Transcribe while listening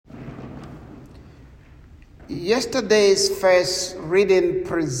Yesterday's first reading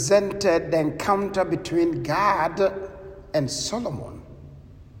presented the encounter between God and Solomon.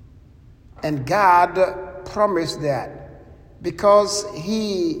 And God promised that because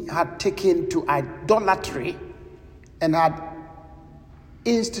he had taken to idolatry and had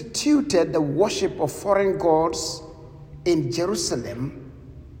instituted the worship of foreign gods in Jerusalem,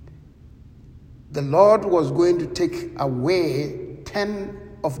 the Lord was going to take away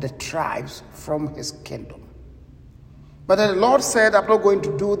 10 of the tribes from his kingdom. But the Lord said, I'm not going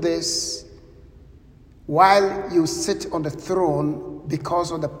to do this while you sit on the throne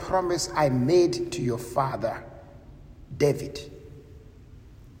because of the promise I made to your father, David.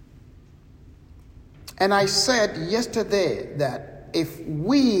 And I said yesterday that if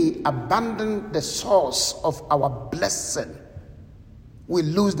we abandon the source of our blessing, we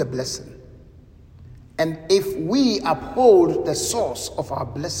lose the blessing. And if we uphold the source of our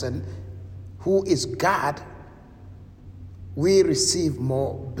blessing, who is God, we receive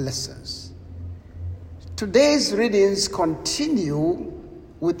more blessings. Today's readings continue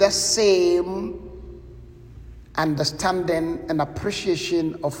with the same understanding and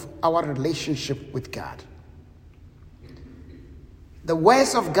appreciation of our relationship with God. The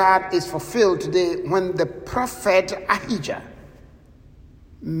words of God is fulfilled today when the prophet Ahijah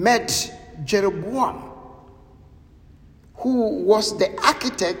met Jeroboam, who was the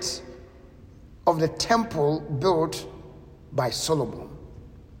architect of the temple built by Solomon.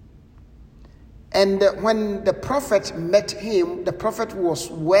 And when the prophet met him, the prophet was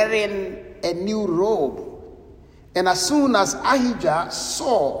wearing a new robe. And as soon as Ahijah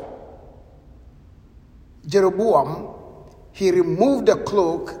saw Jeroboam, he removed the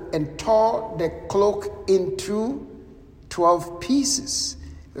cloak and tore the cloak into 12 pieces,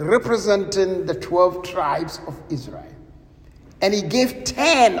 representing the 12 tribes of Israel. And he gave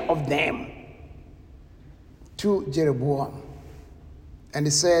 10 of them to Jeroboam. And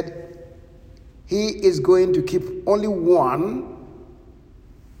he said, he is going to keep only one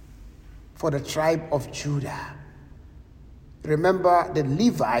for the tribe of Judah. Remember, the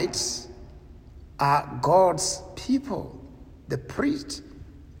Levites are God's people, the priests,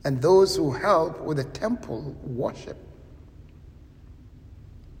 and those who help with the temple worship.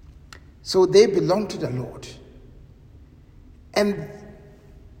 So they belong to the Lord. And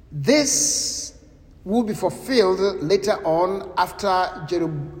this will be fulfilled later on after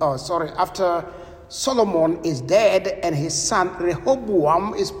Solomon is dead and his son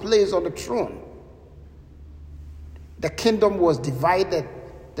Rehoboam is placed on the throne. The kingdom was divided.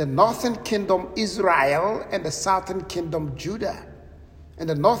 The northern kingdom, Israel, and the southern kingdom, Judah. And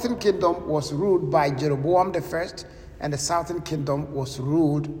the northern kingdom was ruled by Jeroboam the first, and the southern kingdom was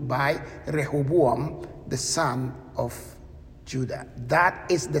ruled by Rehoboam, the son of Judah.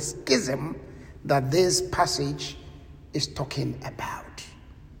 That is the schism that this passage is talking about.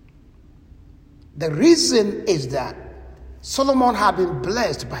 The reason is that Solomon had been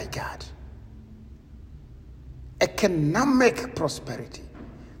blessed by God. Economic prosperity,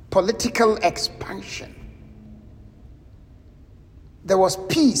 political expansion. There was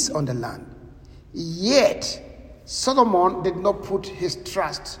peace on the land. Yet, Solomon did not put his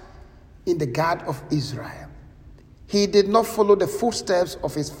trust in the God of Israel. He did not follow the footsteps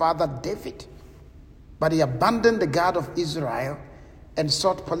of his father David, but he abandoned the God of Israel and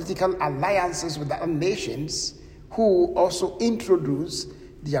sought political alliances with other nations who also introduced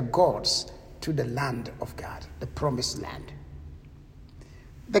their gods to the land of God, the promised land.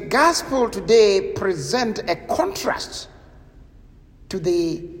 The gospel today presents a contrast to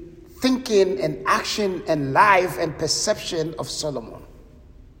the thinking and action and life and perception of Solomon.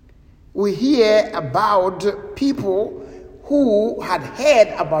 We hear about people who had heard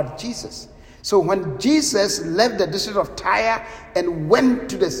about Jesus. So when Jesus left the district of Tyre and went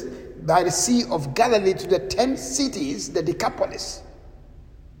to by the Sea of Galilee to the 10 cities, the Decapolis,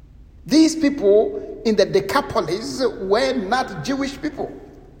 these people in the Decapolis were not Jewish people.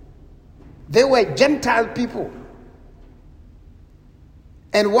 They were Gentile people.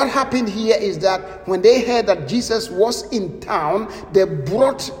 And what happened here is that when they heard that Jesus was in town, they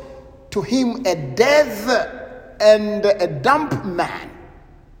brought to him a deaf and a dumb man.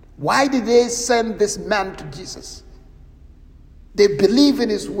 Why did they send this man to Jesus? They believe in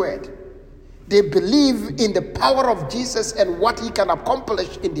his word. They believe in the power of Jesus and what he can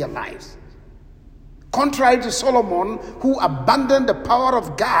accomplish in their lives. Contrary to Solomon, who abandoned the power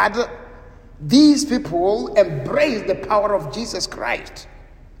of God, these people embraced the power of Jesus Christ.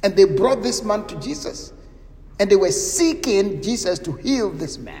 And they brought this man to Jesus. And they were seeking Jesus to heal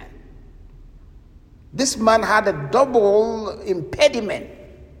this man. This man had a double impediment.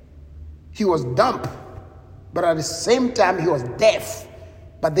 He was dumb but at the same time he was deaf.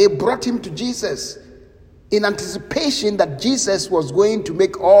 But they brought him to Jesus in anticipation that Jesus was going to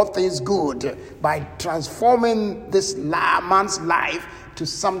make all things good by transforming this man's life to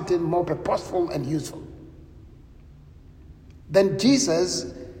something more purposeful and useful. Then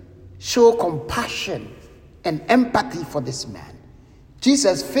Jesus showed compassion and empathy for this man.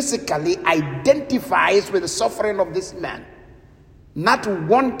 Jesus physically identifies with the suffering of this man, not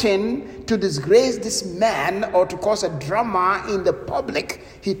wanting to disgrace this man or to cause a drama in the public.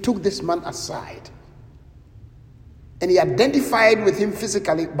 He took this man aside and he identified with him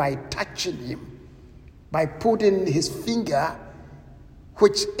physically by touching him, by putting his finger,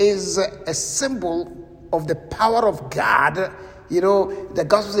 which is a symbol of the power of God. You know, the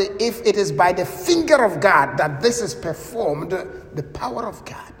gospel says, if it is by the finger of God that this is performed, the power of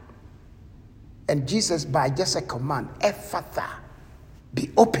God. And Jesus, by just a command, Ephphatha, be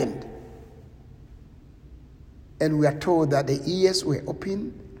opened. And we are told that the ears were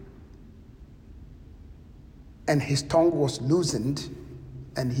opened and his tongue was loosened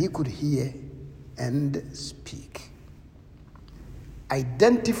and he could hear and speak.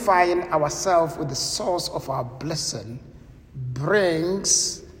 Identifying ourselves with the source of our blessing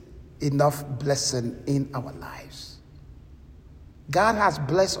brings enough blessing in our lives. God has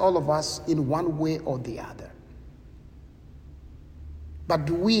blessed all of us in one way or the other. But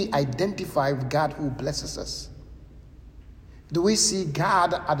do we identify with God who blesses us? Do we see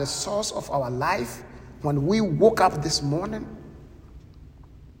God at the source of our life when we woke up this morning?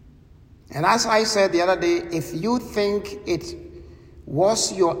 And as I said the other day, if you think it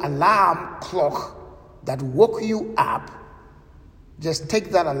was your alarm clock that woke you up, just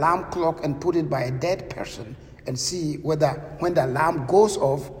take that alarm clock and put it by a dead person and see whether when the alarm goes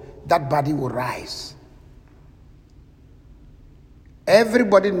off, that body will rise.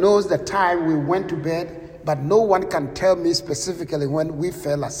 Everybody knows the time we went to bed, but no one can tell me specifically when we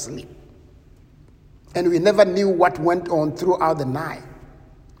fell asleep. And we never knew what went on throughout the night.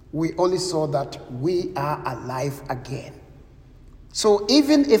 We only saw that we are alive again. So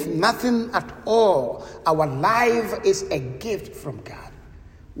even if nothing at all, our life is a gift from God.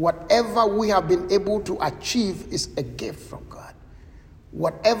 Whatever we have been able to achieve is a gift from God.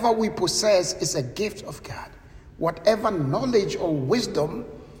 Whatever we possess is a gift of God. Whatever knowledge or wisdom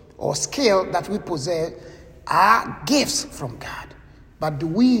or skill that we possess are gifts from God. But do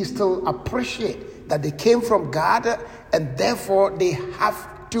we still appreciate that they came from God and therefore they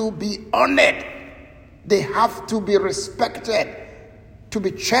have to be honored? They have to be respected, to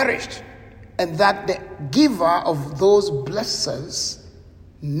be cherished, and that the giver of those blessings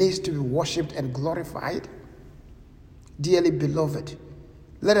needs to be worshipped and glorified? Dearly beloved,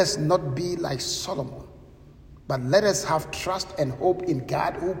 let us not be like Solomon, but let us have trust and hope in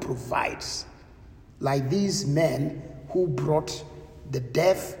God who provides, like these men who brought the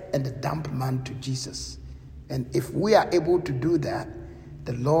deaf and the dumb man to Jesus. And if we are able to do that,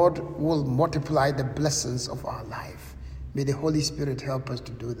 the Lord will multiply the blessings of our life. May the Holy Spirit help us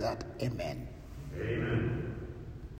to do that. Amen. Amen.